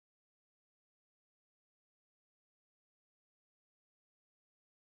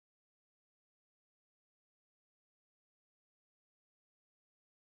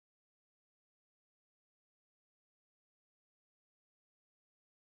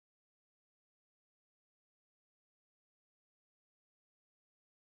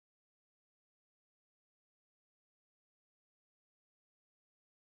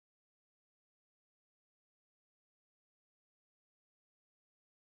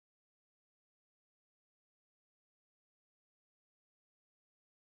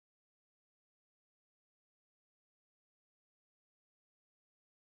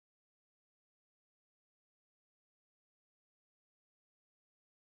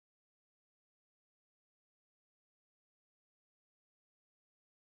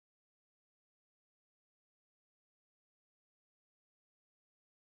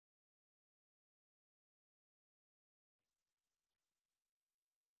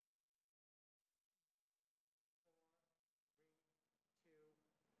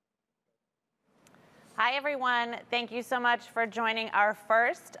Hi, everyone. Thank you so much for joining our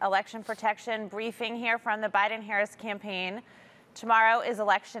first election protection briefing here from the Biden-Harris campaign. Tomorrow is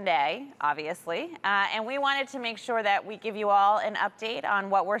Election Day, obviously, and we wanted to make sure that we give you all an update on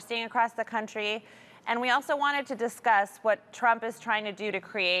what we're seeing across the country. And we also wanted to discuss what Trump is trying to do to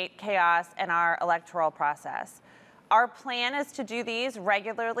create chaos in our electoral process. Our plan is to do these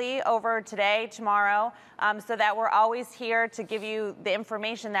regularly over today, tomorrow, so that we're always here to give you the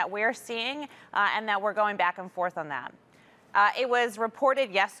information that we're seeing and that we're going back and forth on that. It was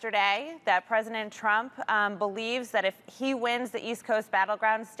reported yesterday that President Trump believes that if he wins the East Coast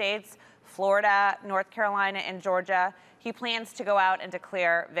battleground states, Florida, North Carolina, and Georgia, he plans to go out and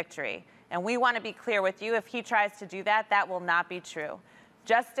declare victory. And we want to be clear with you, if he tries to do that, that will not be true.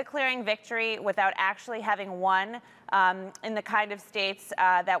 Just declaring victory without actually having won in the kind of states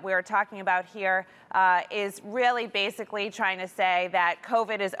that we're talking about here is really basically trying to say that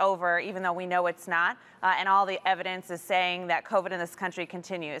COVID is over, even though we know it's not. And all the evidence is saying that COVID in this country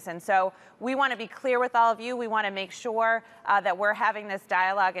continues. And so we want to be clear with all of you. We want to make sure that we're having this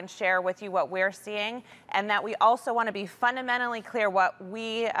dialogue and share with you what we're seeing, and that we also want to be fundamentally clear what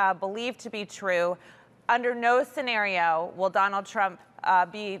we believe to be true. Under no scenario will Donald Trump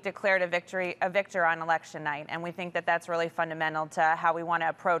be declared a victor on election night, and we think that that's really fundamental to how we want to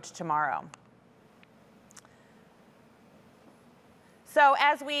approach tomorrow. So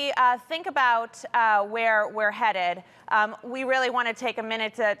as we think about where we're headed, we really want to take a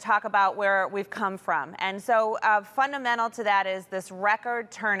minute to talk about where we've come from. And so fundamental to that is this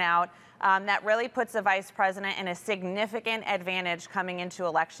record turnout that really puts the vice president in a significant advantage coming into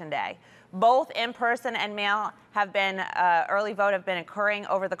Election Day. Both in-person and mail have been, early vote have been occurring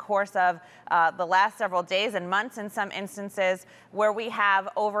over the course of the last several days and months in some instances, where we have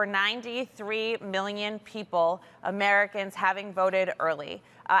over 93 million people, Americans, having voted early.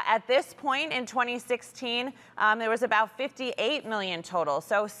 At this point in 2016, there was about 58 million total.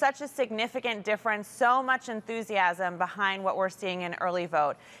 So such a significant difference, so much enthusiasm behind what we're seeing in early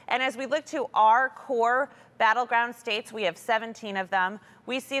vote. And as we look to our core battleground states, we have 17 of them.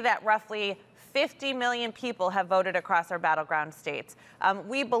 We see that roughly 50 million people have voted across our battleground states.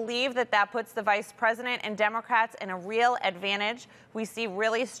 We believe that that puts the vice president and Democrats in a real advantage. We see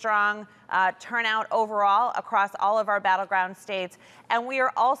really strong turnout overall across all of our battleground states. And we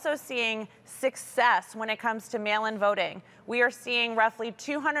are also seeing success when it comes to mail-in voting. We are seeing roughly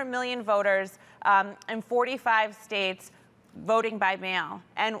 200 million voters in 45 states voting by mail.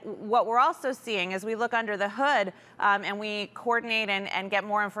 And what we're also seeing as we look under the hood and we coordinate and get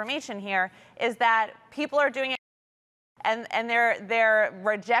more information here is that people are doing it, and their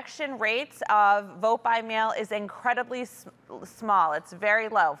rejection rates of vote by mail is incredibly small. It's very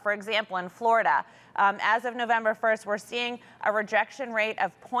low. For example, in Florida, as of November 1st, we're seeing a rejection rate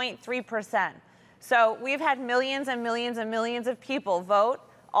of 0.3%. So we've had millions and millions and millions of people vote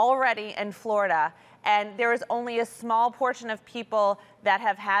already in Florida, and there is only a small portion of people that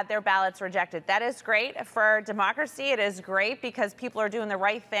have had their ballots rejected. That is great for democracy. It is great because people are doing the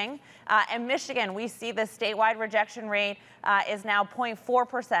right thing. In Michigan, we see the statewide rejection rate is now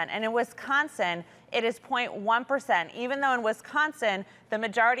 0.4%. And in Wisconsin, it is 0.1%, even though in Wisconsin, the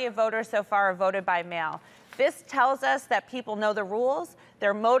majority of voters so far are voted by mail. This tells us that people know the rules,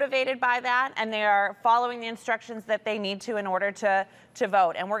 they're motivated by that, and they are following the instructions that they need to in order to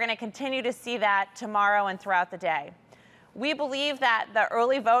vote. And we're going to continue to see that tomorrow and throughout the day. We believe that the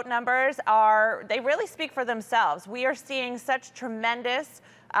early vote numbers they really speak for themselves. We are seeing such tremendous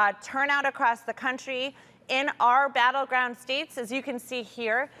turnout across the country. In our battleground states, as you can see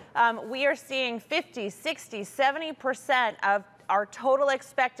here, we are seeing 50, 60, 70% of our total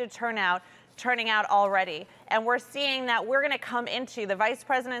expected turnout turning out already. And we're seeing that we're going to come into, the Vice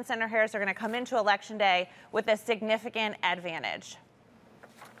President and Senator Harris are going to come into Election Day with a significant advantage.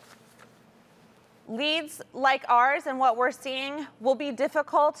 Leads like ours and what we're seeing will be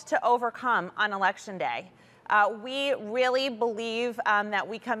difficult to overcome on Election Day. We really believe that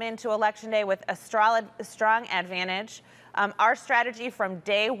we come into Election Day with a strong advantage. Our strategy from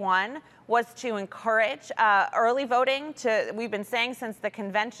day one was to encourage early voting. We've been saying since the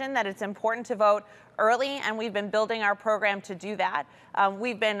convention that it's important to vote early, and we've been building our program to do that.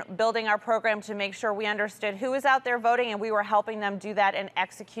 We've been building our program to make sure we understood who was out there voting, and we were helping them do that and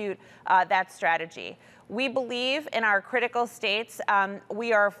execute that strategy. We believe in our critical states.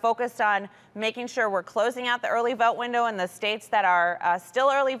 We are focused on making sure we're closing out the early vote window in the states that are still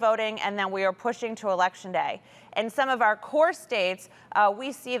early voting, and then we are pushing to Election Day. In some of our core states,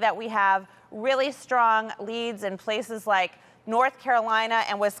 we see that we have really strong leads in places like North Carolina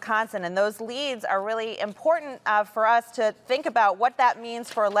and Wisconsin. And those leads are really important for us to think about what that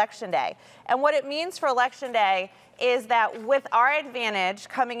means for Election Day. And what it means for Election Day is that with our advantage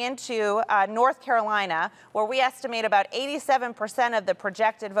coming into North Carolina, where we estimate about 87% of the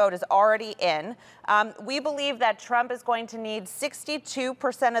projected vote is already in, we believe that Trump is going to need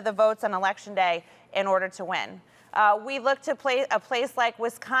 62% of the votes on Election Day in order to win. We look to a place like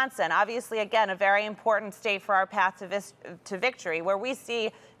Wisconsin, obviously, again, a very important state for our path to victory, where we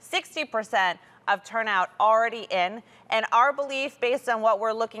see 60% of turnout already in. And our belief, based on what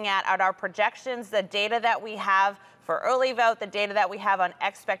we're looking at our projections, the data that we have for early vote, the data that we have on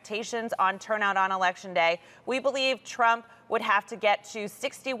expectations on turnout on Election Day, we believe Trump would have to get to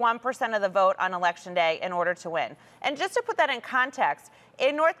 61% of the vote on Election Day in order to win. And just to put that in context,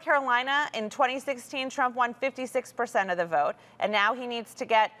 in North Carolina in 2016, Trump won 56% of the vote, and now he needs to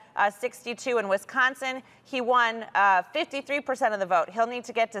get 62. In Wisconsin, he won 53% of the vote. He'll need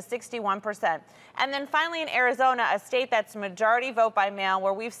to get to 61%. And then finally in Arizona, a state that's majority vote by mail,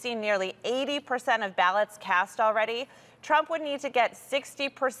 where we've seen nearly 80% of ballots cast already, Trump would need to get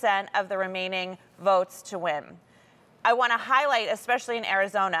 60% of the remaining votes to win. I want to highlight, especially in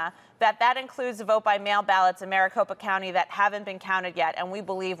Arizona, that includes vote by mail ballots in Maricopa County that haven't been counted yet, and we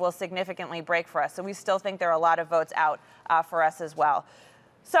believe will significantly break for us. So we still think there are a lot of votes out for us as well.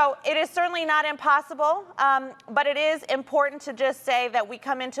 So it is certainly not impossible, but it is important to just say that we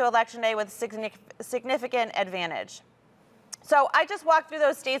come into Election Day with significant advantage. So I just walked through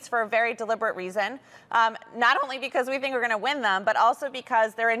those states for a very deliberate reason, not only because we think we're going to win them, but also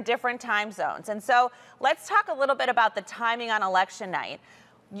because they're in different time zones. And so let's talk a little bit about the timing on election night.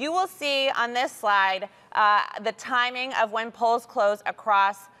 You will see on this slide the timing of when polls close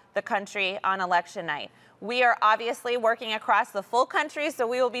across the country on election night. We are obviously working across the full country, so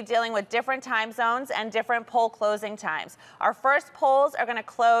we will be dealing with different time zones and different poll closing times. Our first polls are going to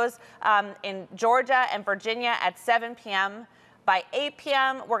close in Georgia and Virginia at 7 p.m. By 8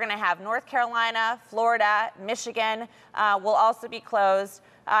 p.m., we're going to have North Carolina, Florida, Michigan will also be closed.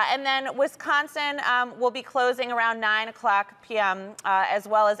 And then Wisconsin will be closing around 9 o'clock p.m., as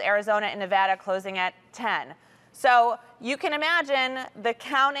well as Arizona and Nevada closing at 10. So you can imagine the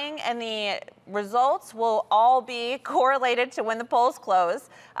counting and the results will all be correlated to when the polls close.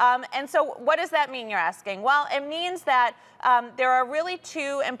 And so what does that mean, you're asking? Well, it means that there are really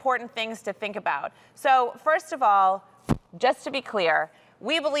two important things to think about. So first of all, just to be clear,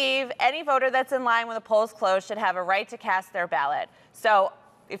 we believe any voter that's in line when the polls close should have a right to cast their ballot. So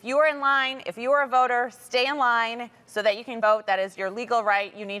if you are in line, if you are a voter, stay in line so that you can vote. That is your legal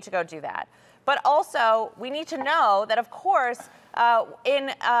right. You need to go do that. But also, we need to know that, of course,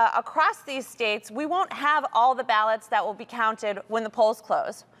 across these states, we won't have all the ballots that will be counted when the polls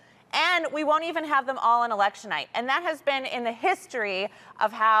close. And we won't even have them all on election night. And that has been in the history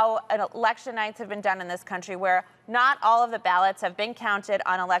of how election nights have been done in this country, where not all of the ballots have been counted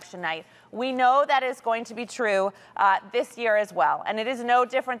on election night. We know that is going to be true this year as well. And it is no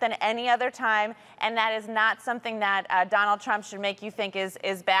different than any other time. And that is not something that Donald Trump should make you think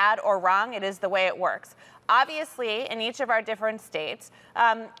is bad or wrong. It is the way it works. Obviously, in each of our different states,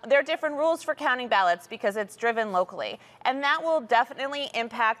 there are different rules for counting ballots because it's driven locally. And that will definitely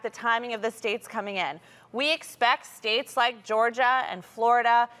impact the timing of the states coming in. We expect states like Georgia and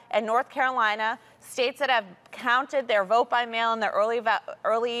Florida and North Carolina, states that have counted their vote by mail and their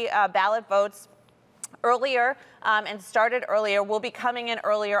early ballot votes earlier and started earlier, will be coming in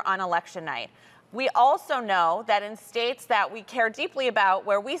earlier on election night. We also know that in states that we care deeply about,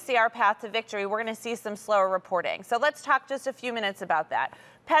 where we see our path to victory, we're going to see some slower reporting. So let's talk just a few minutes about that.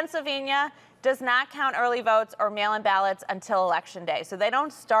 Pennsylvania does not count early votes or mail-in ballots until Election Day. So they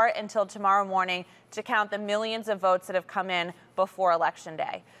don't start until tomorrow morning to count the millions of votes that have come in before Election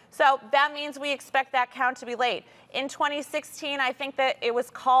Day. So that means we expect that count to be late. In 2016, I think that it was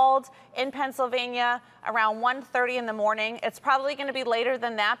called in Pennsylvania around 1:30 in the morning. It's probably going to be later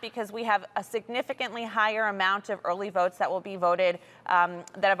than that because we have a significantly higher amount of early votes that will be voted,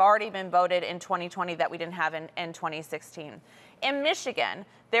 that have already been voted in 2020 that we didn't have in 2016. In Michigan,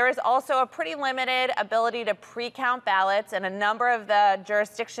 there is also a pretty limited ability to pre-count ballots in a number of the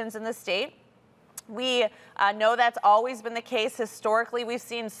jurisdictions in the state. We know that's always been the case. Historically, we've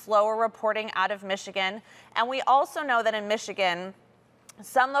seen slower reporting out of Michigan. And we also know that in Michigan,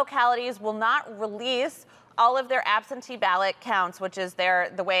 some localities will not release all of their absentee ballot counts, which is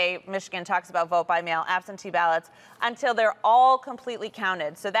the way Michigan talks about vote by mail, absentee ballots, until they're all completely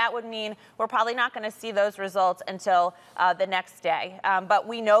counted. So that would mean we're probably not going to see those results until the next day. But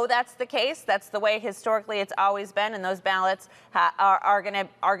we know that's the case. That's the way historically it's always been, and those ballots are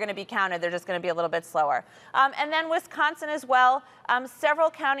going to be counted. They're just going to be a little bit slower. And then Wisconsin as well. Several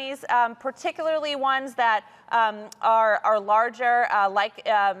counties, particularly ones that are larger, like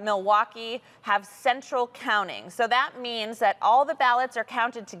Milwaukee, have central counting. So that means that all the ballots are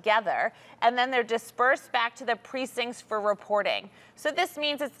counted together, and then they're dispersed back to the precincts for reporting. So this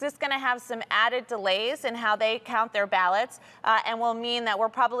means it's just going to have some added delays in how they count their ballots, and will mean that we're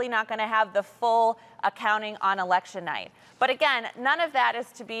probably not going to have the full accounting on election night. But again, none of that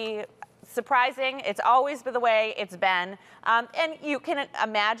is to be surprising. It's always been the way it's been. And you can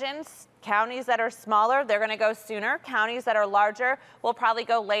imagine counties that are smaller, they're going to go sooner. Counties that are larger will probably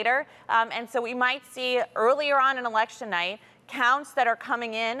go later. And so we might see earlier on in election night counts that are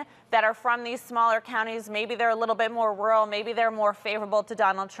coming in that are from these smaller counties. Maybe they're a little bit more rural, maybe they're more favorable to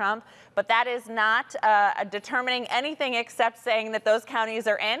Donald Trump, but that is not determining anything except saying that those counties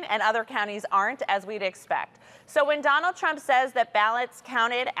are in and other counties aren't, as we'd expect. So when Donald Trump says that ballots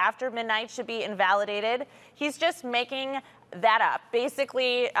counted after midnight should be invalidated, he's just making that up.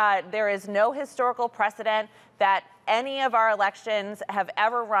 Basically, there is no historical precedent that any of our elections have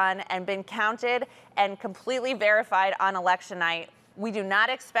ever run and been counted and completely verified on election night. We do not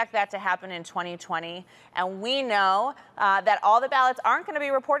expect that to happen in 2020, and we know that all the ballots aren't going to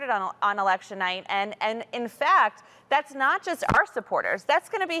be reported on election night, and in fact, that's not just our supporters. That's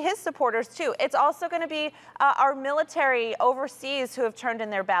going to be his supporters, too. It's also going to be our military overseas who have turned in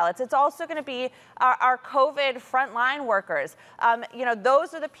their ballots. It's also going to be our COVID frontline workers. You know,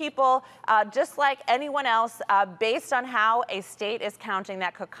 those are the people, just like anyone else, based on how a state is counting,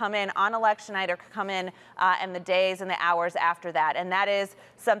 that could come in on election night or could come in the days and the hours after that. And that is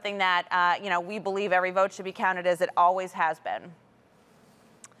something that, you know, we believe every vote should be counted, as it always has been.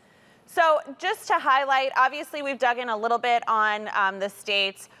 So just to highlight, obviously we've dug in a little bit on the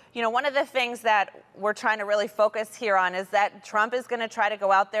states. You know, one of the things that we're trying to really focus here on is that Trump is going to try to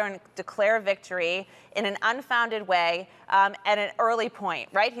go out there and declare victory in an unfounded way at an early point,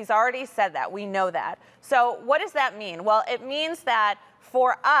 right? He's already said that. We know that. So what does that mean? Well, it means that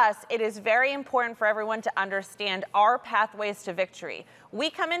for us, it is very important for everyone to understand our pathways to victory. We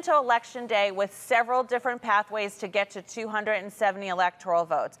come into Election Day with several different pathways to get to 270 electoral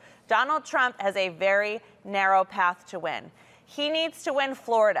votes. Donald Trump has a very narrow path to win. He needs to win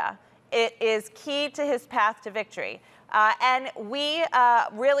Florida. It is key to his path to victory. And we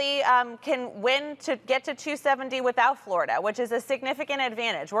really can win to get to 270 without Florida, which is a significant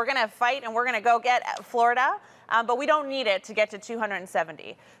advantage. We're going to fight and we're going to go get Florida, but we don't need it to get to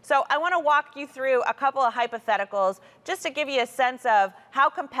 270. So I want to walk you through a couple of hypotheticals just to give you a sense of how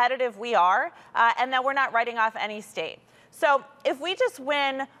competitive we are and that we're not writing off any state. So if we just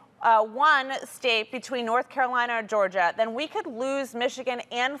win one state between North Carolina or Georgia, then we could lose Michigan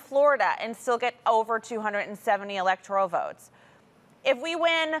and Florida and still get over 270 electoral votes. If we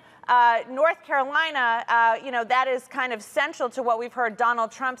win North Carolina, you know, that is kind of central to what we've heard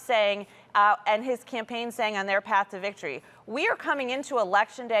Donald Trump saying and his campaign saying on their path to victory. We are coming into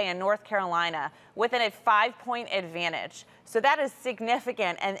Election Day in North Carolina with a 5-point advantage. So that is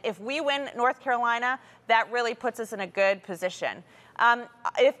significant. And if we win North Carolina, that really puts us in a good position.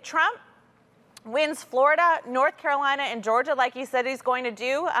 If Trump wins Florida, North Carolina, and Georgia, like he said he's going to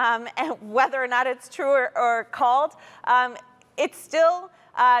do, and whether or not it's true or called, it still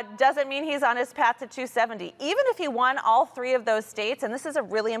doesn't mean he's on his path to 270. Even if he won all three of those states, and this is a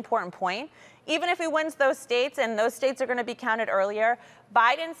really important point, even if he wins those states, and those states are going to be counted earlier,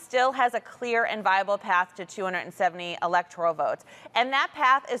 Biden still has a clear and viable path to 270 electoral votes. And that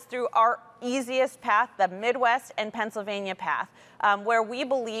path is through our easiest path, the Midwest and Pennsylvania path, where we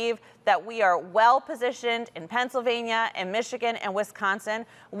believe that we are well positioned in Pennsylvania and Michigan and Wisconsin.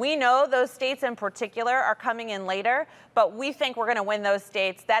 We know those states in particular are coming in later, but we think we're going to win those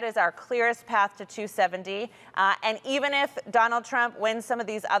states. That is our clearest path to 270. And even if Donald Trump wins some of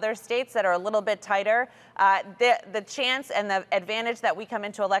these other states that are a little bit tighter, the chance and the advantage that we come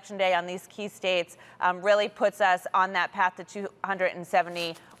into Election Day on these key states really puts us on that path to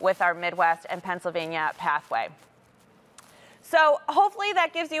 270 with our Midwest and Pennsylvania pathway. So hopefully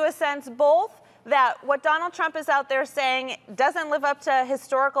that gives you a sense both that what Donald Trump is out there saying doesn't live up to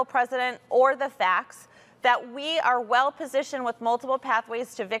historical precedent or the facts, that we are well positioned with multiple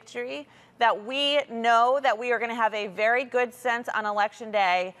pathways to victory, that we know that we are going to have a very good sense on Election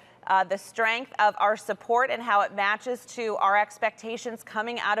Day, the strength of our support and how it matches to our expectations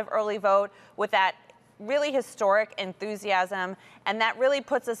coming out of early vote with that really historic enthusiasm, and that really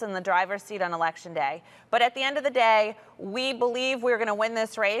puts us in the driver's seat on Election Day. But at the end of the day, we believe we're going to win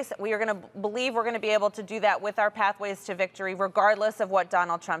this race. We are going to believe we're going to be able to do that with our pathways to victory, regardless of what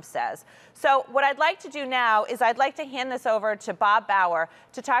Donald Trump says. So what I'd like to do now is I'd like to hand this over to Bob Bauer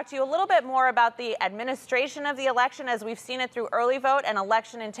to talk to you a little bit more about the administration of the election as we've seen it through early vote and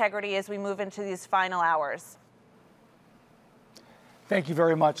election integrity as we move into these final hours. Thank you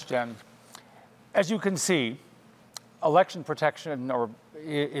very much, Jen. As you can see, election protection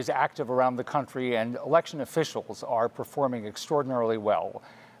is active around the country, and election officials are performing extraordinarily well.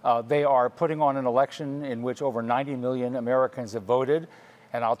 They are putting on an election in which over 90 million Americans have voted,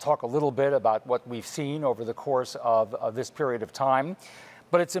 and I'll talk a little bit about what we've seen over the course of this period of time.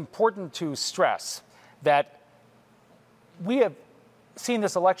 But it's important to stress that we have seen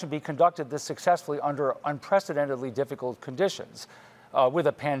this election be conducted this successfully under unprecedentedly difficult conditions, with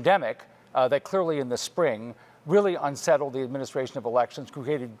a pandemic that clearly in the spring really unsettled the administration of elections,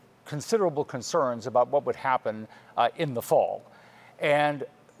 created considerable concerns about what would happen in the fall. And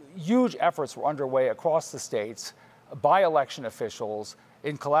huge efforts were underway across the states by election officials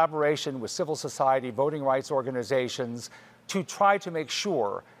in collaboration with civil society, voting rights organizations, to try to make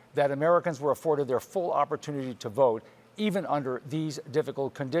sure that Americans were afforded their full opportunity to vote, even under these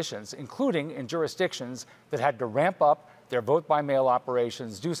difficult conditions, including in jurisdictions that had to ramp up their vote-by-mail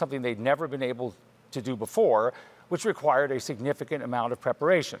operations, do something they'd never been able to do before, which required a significant amount of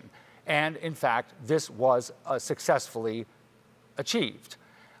preparation. And in fact, this was successfully achieved.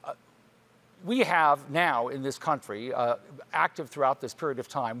 We have now in this country, active throughout this period of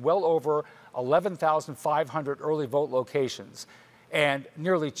time, well over 11,500 early vote locations. And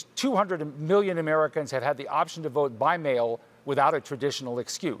nearly 200 million Americans have had the option to vote by mail without a traditional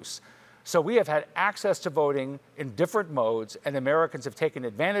excuse. So we have had access to voting in different modes, and Americans have taken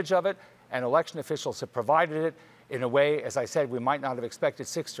advantage of it, and election officials have provided it in a way, as I said, we might not have expected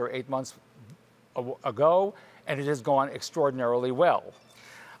 6 or 8 months ago, and it has gone extraordinarily well.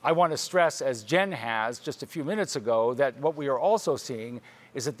 I want to stress, as Jen has just a few minutes ago, that what we are also seeing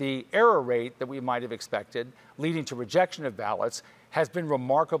is that the error rate that we might have expected, leading to rejection of ballots, has been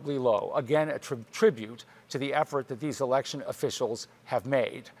remarkably low. Again, a tribute to the effort that these election officials have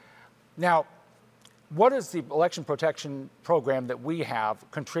made. Now, what is the election protection program that we have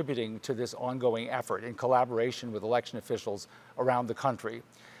contributing to this ongoing effort in collaboration with election officials around the country?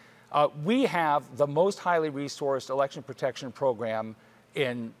 We have the most highly resourced election protection program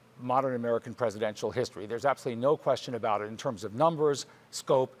in modern American presidential history. There's absolutely no question about it in terms of numbers,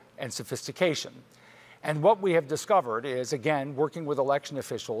 scope, and sophistication. And what we have discovered is, again, working with election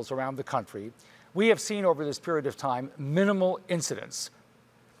officials around the country, we have seen over this period of time minimal incidents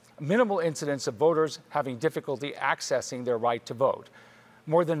of voters having difficulty accessing their right to vote.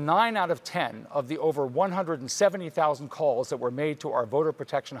 More than 9 out of 10 of the over 170,000 calls that were made to our voter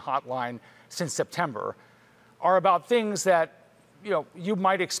protection hotline since September are about things that you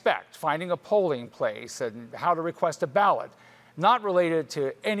might expect, finding a polling place and how to request a ballot, not related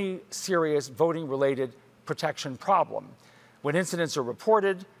to any serious voting-related protection problem. When incidents are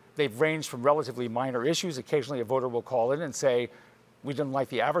reported, they've ranged from relatively minor issues. Occasionally a voter will call in and say, we didn't like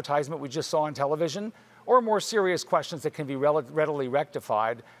the advertisement we just saw on television, or more serious questions that can be readily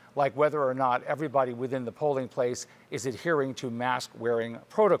rectified, like whether or not everybody within the polling place is adhering to mask-wearing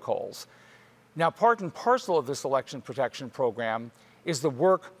protocols. Now, part and parcel of this election protection program is the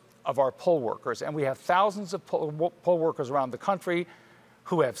work of our poll workers, and we have thousands of poll workers around the country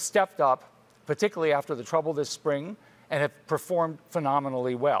who have stepped up, particularly after the trouble this spring, and have performed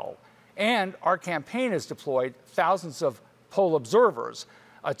phenomenally well. And our campaign has deployed thousands of poll observers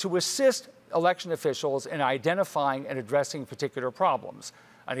to assist election officials in identifying and addressing particular problems.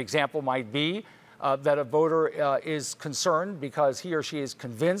 An example might be that a voter is concerned because he or she is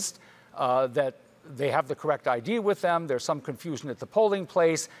convinced that they have the correct ID with them, there's some confusion at the polling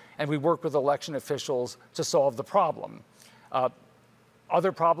place, and we work with election officials to solve the problem.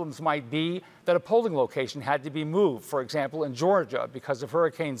 Other problems might be that a polling location had to be moved. For example, in Georgia, because of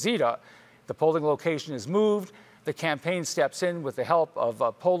Hurricane Zeta, the polling location is moved. The campaign steps in with the help of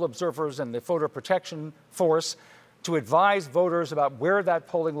poll observers and the voter protection force to advise voters about where that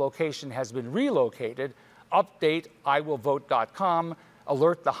polling location has been relocated, update iwillvote.com,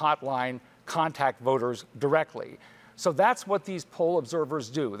 alert the hotline, contact voters directly. So that's what these poll observers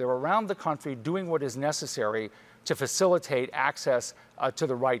do. They're around the country doing what is necessary to facilitate access to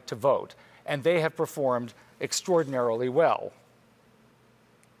the right to vote. And they have performed extraordinarily well.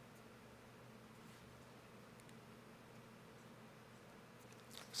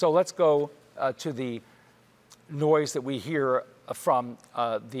 So let's go to the noise that we hear from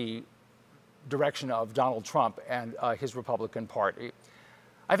the direction of Donald Trump and his Republican Party.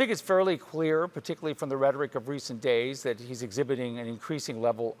 I think it's fairly clear, particularly from the rhetoric of recent days, that he's exhibiting an increasing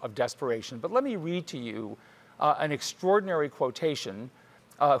level of desperation. But let me read to you an extraordinary quotation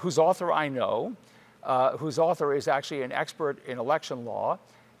whose author I know, whose author is actually an expert in election law,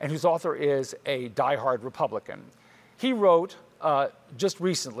 and whose author is a diehard Republican. He wrote just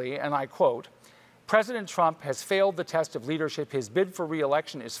recently, and I quote, "President Trump has failed the test of leadership. His bid for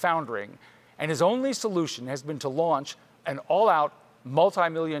re-election is foundering, and his only solution has been to launch an all-out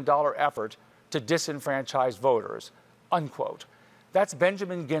multi-million-dollar effort to disenfranchise voters," unquote. That's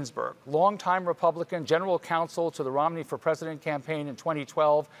Benjamin Ginsburg, longtime Republican, general counsel to the Romney for President campaign in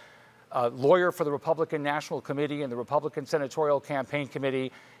 2012, lawyer for the Republican National Committee and the Republican Senatorial Campaign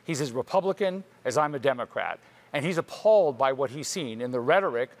Committee. He's as Republican as I'm a Democrat. And he's appalled by what he's seen in the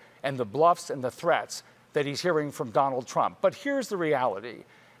rhetoric and the bluffs and the threats that he's hearing from Donald Trump. But here's the reality.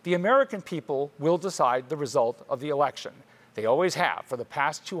 The American people will decide the result of the election. They always have for the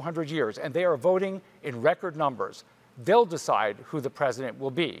past 200 years, and they are voting in record numbers. They'll decide who the president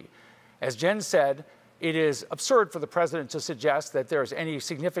will be. As Jen said, it is absurd for the president to suggest that there's any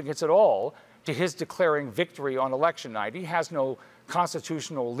significance at all to his declaring victory on election night. He has no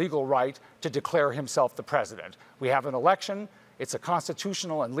constitutional legal right to declare himself the president. We have an election. It's a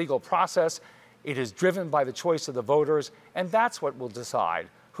constitutional and legal process. It is driven by the choice of the voters, and that's what will decide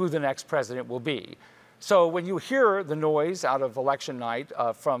who the next president will be. So when you hear the noise out of election night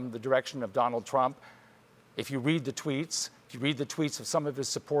from the direction of Donald Trump, if you read the tweets, of some of his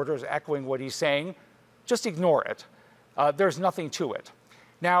supporters echoing what he's saying, just ignore it. There's nothing to it.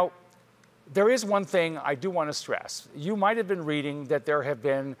 Now, there is one thing I do want to stress. You might have been reading that there have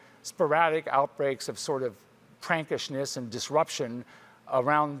been sporadic outbreaks of sort of prankishness and disruption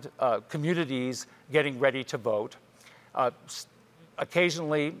around communities getting ready to vote.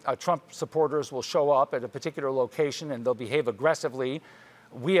 Occasionally, Trump supporters will show up at a particular location and they'll behave aggressively.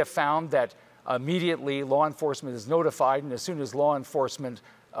 We have found that immediately law enforcement is notified, and as soon as law enforcement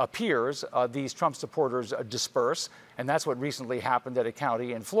appears, these Trump supporters disperse, and that's what recently happened at a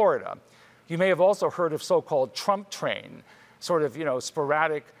county in Florida. You may have also heard of so-called Trump train, sort of,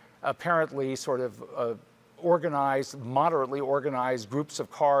 sporadic, apparently sort of organized, moderately organized groups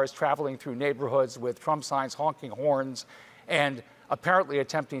of cars traveling through neighborhoods with Trump signs, honking horns, and apparently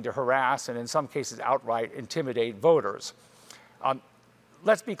attempting to harass and in some cases outright intimidate voters.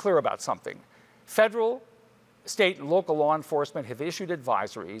 Let's be clear about something. Federal, state, and local law enforcement have issued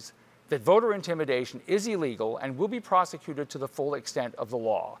advisories that voter intimidation is illegal and will be prosecuted to the full extent of the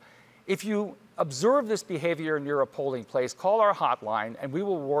law. If you observe this behavior near a polling place, call our hotline and we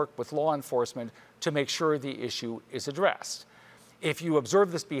will work with law enforcement to make sure the issue is addressed. If you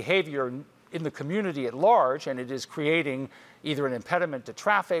observe this behavior in the community at large and it is creating either an impediment to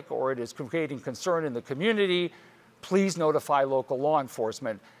traffic or it is creating concern in the community, please notify local law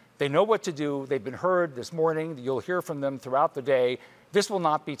enforcement. They know what to do. They've been heard this morning. You'll hear from them throughout the day. This will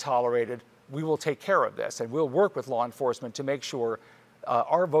not be tolerated. We will take care of this, and we'll work with law enforcement to make sure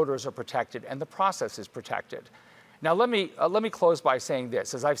our voters are protected and the process is protected. Now, let me close by saying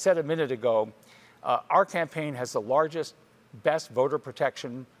this. As I've said a minute ago, our campaign has the largest, best voter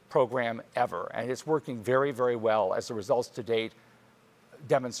protection program ever, and it's working very, very well as the results to date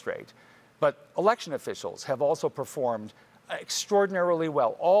demonstrate. But election officials have also performed extraordinarily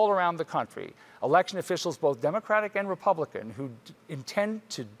well all around the country. Election officials, both Democratic and Republican, who intend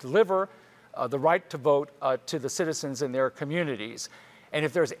to deliver the right to vote to the citizens in their communities. And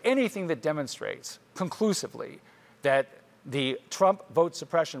if there's anything that demonstrates conclusively that the Trump vote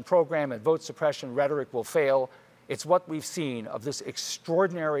suppression program and vote suppression rhetoric will fail, it's what we've seen of this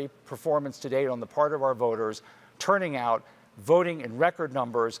extraordinary performance to date on the part of our voters, turning out, voting in record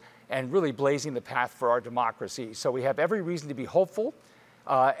numbers, and really blazing the path for our democracy. So we have every reason to be hopeful,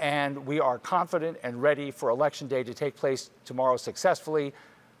 and we are confident and ready for Election Day to take place tomorrow successfully.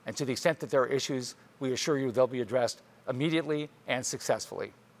 And to the extent that there are issues, we assure you they'll be addressed immediately and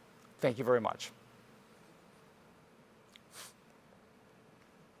successfully. Thank you very much.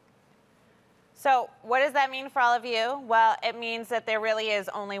 So what does that mean for all of you? Well, it means that there really is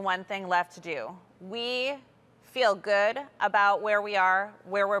only one thing left to do. We feel good about where we are,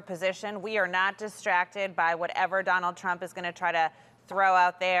 where we're positioned. We are not distracted by whatever Donald Trump is going to try to throw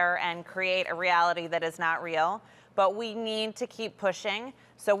out there and create a reality that is not real. But we need to keep pushing.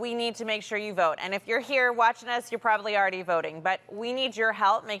 So we need to make sure you vote. And if you're here watching us, you're probably already voting. But we need your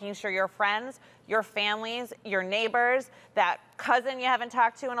help making sure your friends, your families, your neighbors, that cousin you haven't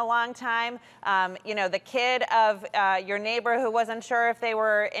talked to in a long time, the kid of your neighbor who wasn't sure if they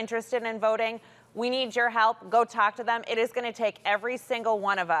were interested in voting, We need your help. Go talk to them. It is going to take every single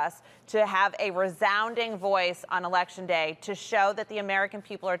one of us to have a resounding voice on Election Day to show that the American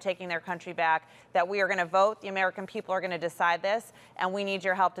people are taking their country back, that we are going to vote. The American people are going to decide this, and we need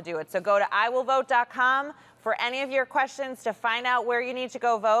your help to do it. So go to iwillvote.com for any of your questions to find out where you need to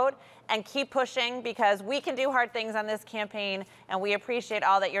go vote, and keep pushing, because we can do hard things on this campaign, and we appreciate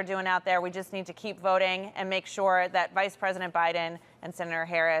all that you're doing out there. We just need to keep voting and make sure that Vice President Biden and Senator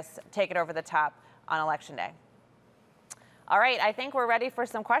Harris take it over the top on Election Day. All right, I think we're ready for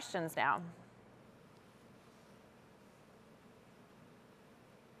some questions now.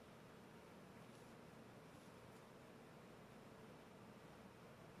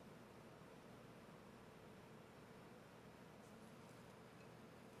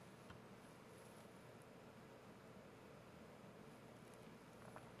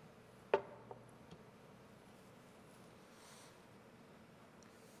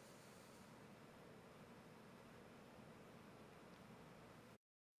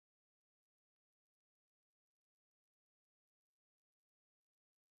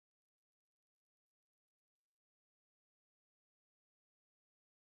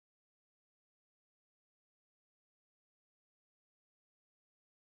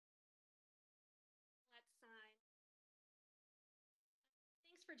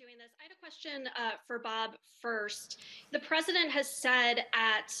 Thanks for doing this. I had a question for Bob first. The president has said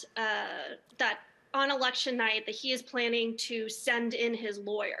that on election night that he is planning to send in his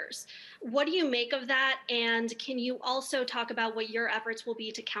lawyers. What do you make of that? And can you also talk about what your efforts will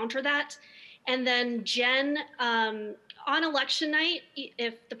be to counter that? And then Jen, on election night,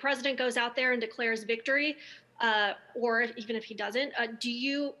 if the president goes out there and declares victory, or even if he doesn't,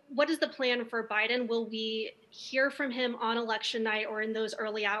 what is the plan for Biden? Will we hear from him on election night or in those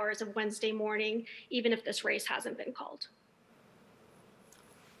early hours of Wednesday morning, even if this race hasn't been called?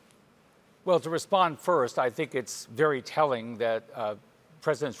 Well, to respond first, I think it's very telling that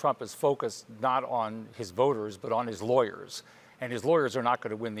President Trump is focused not on his voters, but on his lawyers. And his lawyers are not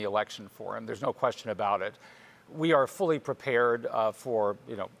going to win the election for him. There's no question about it. We are fully prepared for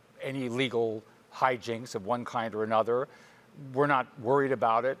any legal hijinks of one kind or another. We're not worried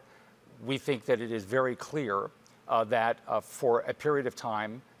about it. We think that it is very clear that for a period of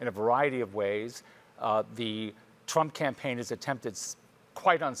time, in a variety of ways, the Trump campaign has attempted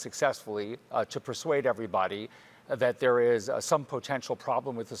quite unsuccessfully to persuade everybody that there is some potential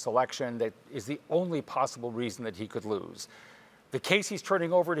problem with this election that is the only possible reason that he could lose. The case he's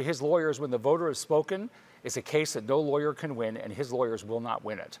turning over to his lawyers when the voter has spoken is a case that no lawyer can win, and his lawyers will not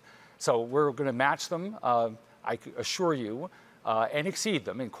win it. So we're going to match them, I assure you, and exceed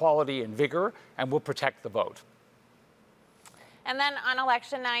them in quality and vigor, and we'll protect the vote. And then on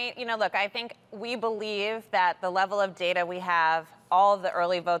election night, look, I think we believe that the level of data we have, all of the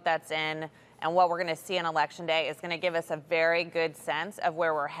early vote that's in, and what we're going to see on election day is going to give us a very good sense of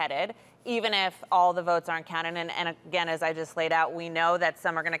where we're headed, even if all the votes aren't counted. And again, as I just laid out, we know that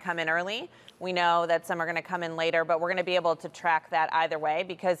some are going to come in early. We know that some are going to come in later, but we're going to be able to track that either way,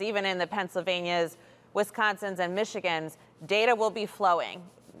 because even in the Pennsylvanias, Wisconsins, and Michigans, data will be flowing.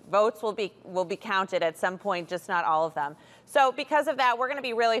 Votes will be counted at some point, just not all of them. So because of that, we're going to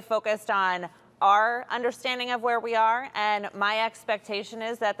be really focused on our understanding of where we are, and my expectation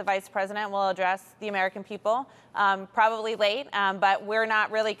is that the vice president will address the American people, probably late, but we're not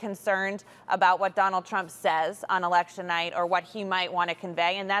really concerned about what Donald Trump says on election night or what he might want to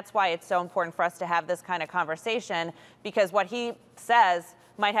convey, and that's why it's so important for us to have this kind of conversation, because what he says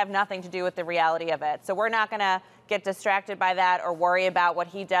might have nothing to do with the reality of it. So we're not going to get distracted by that or worry about what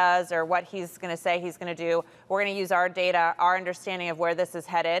he does or what he's going to say he's going to do. We're going to use our data, our understanding of where this is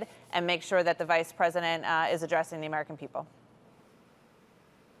headed, and make sure that the vice president is addressing the American people.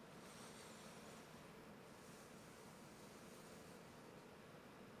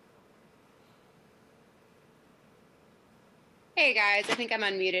 Hey guys, I think I'm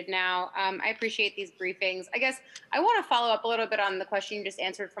unmuted now. I appreciate these briefings. I guess I want to follow up a little bit on the question you just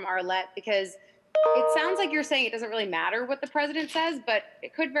answered from Arlette, because it sounds like you're saying it doesn't really matter what the president says, but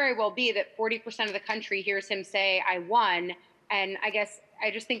it could very well be that 40% of the country hears him say, I won. And I guess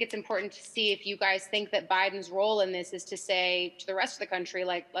I just think it's important to see if you guys think that Biden's role in this is to say to the rest of the country,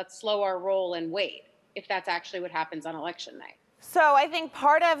 like, let's slow our roll and wait, if that's actually what happens on election night. So I think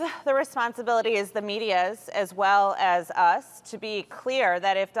part of the responsibility is the media's as well as us to be clear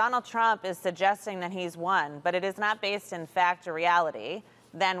that if Donald Trump is suggesting that he's won, but it is not based in fact or reality,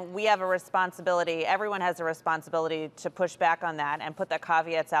 then we have a responsibility, everyone has a responsibility to push back on that and put the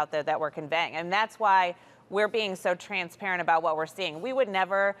caveats out there that we're conveying. And that's why we're being so transparent about what we're seeing. We would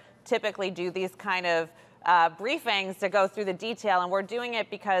never typically do these kind of briefings to go through the detail, and we're doing it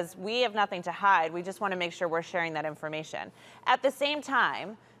because we have nothing to hide. We just want to make sure we're sharing that information. At the same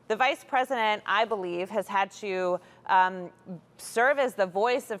time, the vice president, I believe, has had to serve as the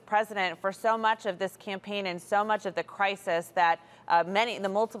voice of president for so much of this campaign and so much of the crisis that the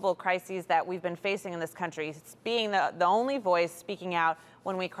multiple crises that we've been facing in this country, being the only voice speaking out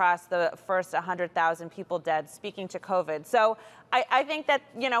when we crossed the first 100,000 people dead, speaking to COVID. So I think that,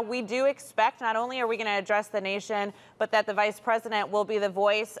 we do expect not only are we going to address the nation, but that the vice president will be the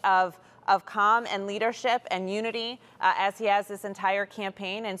voice of calm and leadership and unity as he has this entire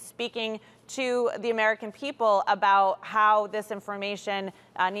campaign, and speaking to the American people about how this information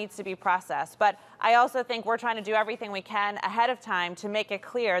needs to be processed. But I also think we're trying to do everything we can ahead of time to make it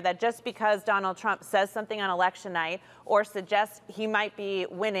clear that just because Donald Trump says something on election night or suggests he might be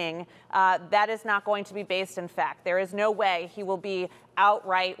winning, that is not going to be based in fact. There is no way he will be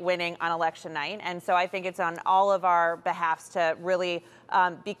outright winning on election night. And so I think it's on all of our behalfs to really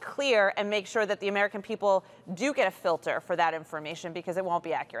be clear and make sure that the American people do get a filter for that information, because it won't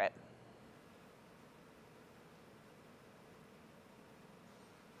be accurate.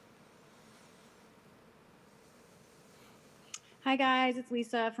 Hi guys, it's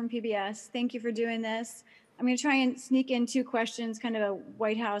Lisa from PBS. Thank you for doing this. I'm going to try and sneak in 2 questions, kind of a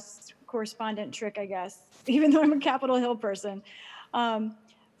White House correspondent trick, I guess, even though I'm a Capitol Hill person.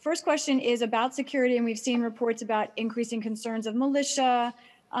 First question is about security, and we've seen reports about increasing concerns of militia's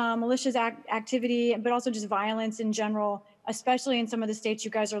activity, but also just violence in general, especially in some of the states you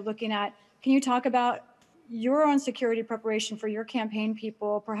guys are looking at. Can you talk about your own security preparation for your campaign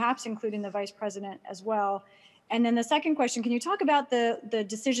people, perhaps including the vice president as well? And then the second question, can you talk about the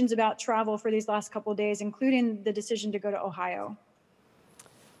decisions about travel for these last couple of days, including the decision to go to Ohio?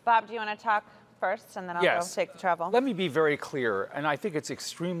 Bob, do you want to talk first, and then I'll go take the travel? Let me be very clear, and I think it's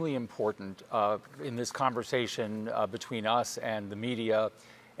extremely important in this conversation between us and the media,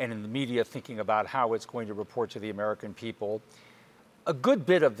 and in the media thinking about how it's going to report to the American people. A good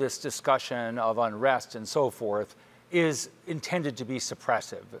bit of this discussion of unrest and so forth is intended to be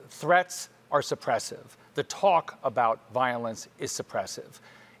suppressive. Threats are suppressive. The talk about violence is suppressive.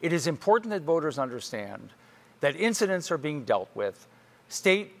 It is important that voters understand that incidents are being dealt with.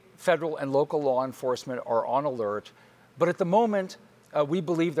 State, federal, and local law enforcement are on alert. But at the moment, we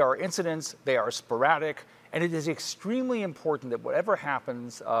believe there are incidents, they are sporadic, and it is extremely important that whatever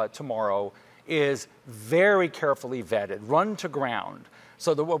happens tomorrow is very carefully vetted, run to ground,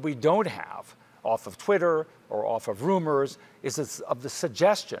 so that what we don't have off of Twitter or off of rumors is of the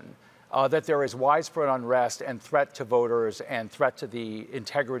suggestion that there is widespread unrest and threat to voters and threat to the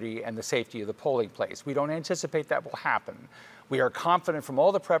integrity and the safety of the polling place. We don't anticipate that will happen. We are confident from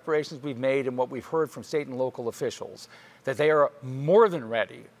all the preparations we've made and what we've heard from state and local officials that they are more than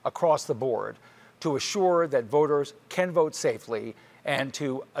ready across the board to assure that voters can vote safely and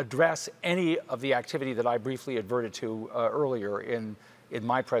to address any of the activity that I briefly adverted to earlier in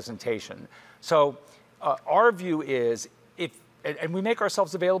my presentation. So our view is, and we make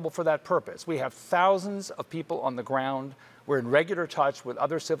ourselves available for that purpose. We have thousands of people on the ground. We're in regular touch with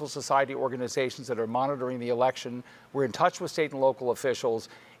other civil society organizations that are monitoring the election. We're in touch with state and local officials.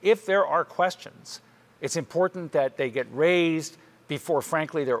 If there are questions, it's important that they get raised before,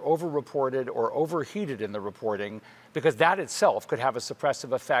 frankly, they're over-reported or overheated in the reporting, because that itself could have a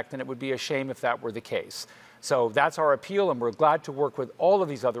suppressive effect, and it would be a shame if that were the case. So that's our appeal, and we're glad to work with all of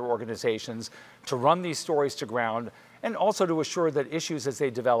these other organizations to run these stories to ground, and also to assure that issues as they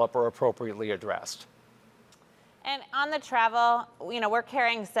develop are appropriately addressed. And on the travel, we're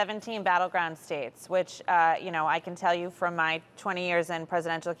carrying 17 battleground states, which, I can tell you from my 20 years in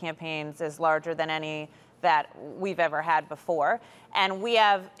presidential campaigns is larger than any that we've ever had before. And we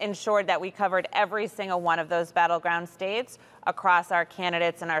have ensured that we covered every single one of those battleground states across our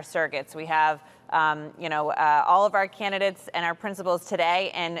candidates and our surrogates. We have all of our candidates and our principals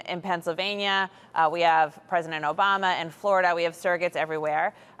today in Pennsylvania. We have President Obama in Florida. We have surrogates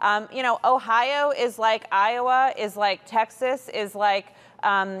everywhere. Ohio is like Iowa, is like Texas, is like,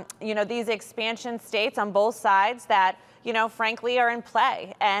 these expansion states on both sides that, frankly, are in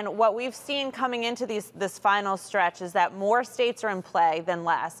play. And what we've seen coming into this final stretch is that more states are in play than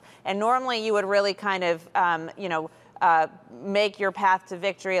less. And normally you would really kind of, make your path to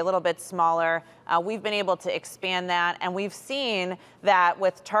victory a little bit smaller. We've been able to expand that, and we've seen that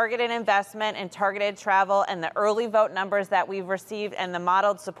with targeted investment and targeted travel and the early vote numbers that we've received and the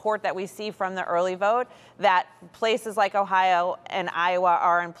modeled support that we see from the early vote, that places like Ohio and Iowa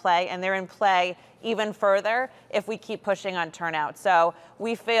are in play, and they're in play even further if we keep pushing on turnout. So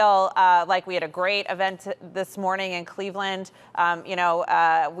we feel like we had a great event this morning in Cleveland.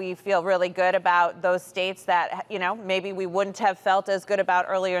 We feel really good about those states that, maybe we wouldn't have felt as good about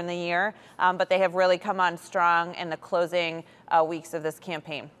earlier in the year, but they have really come on strong in the closing weeks of this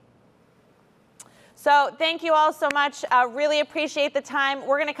campaign. So thank you all so much. Really appreciate the time.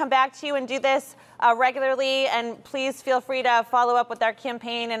 We're going to come back to you and do this regularly, and please feel free to follow up with our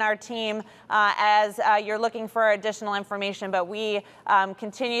campaign and our team as you're looking for additional information. But we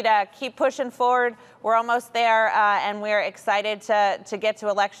continue to keep pushing forward. We're almost there, and we're excited to get to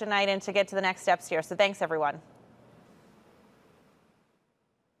election night and to get to the next steps here. So thanks, everyone.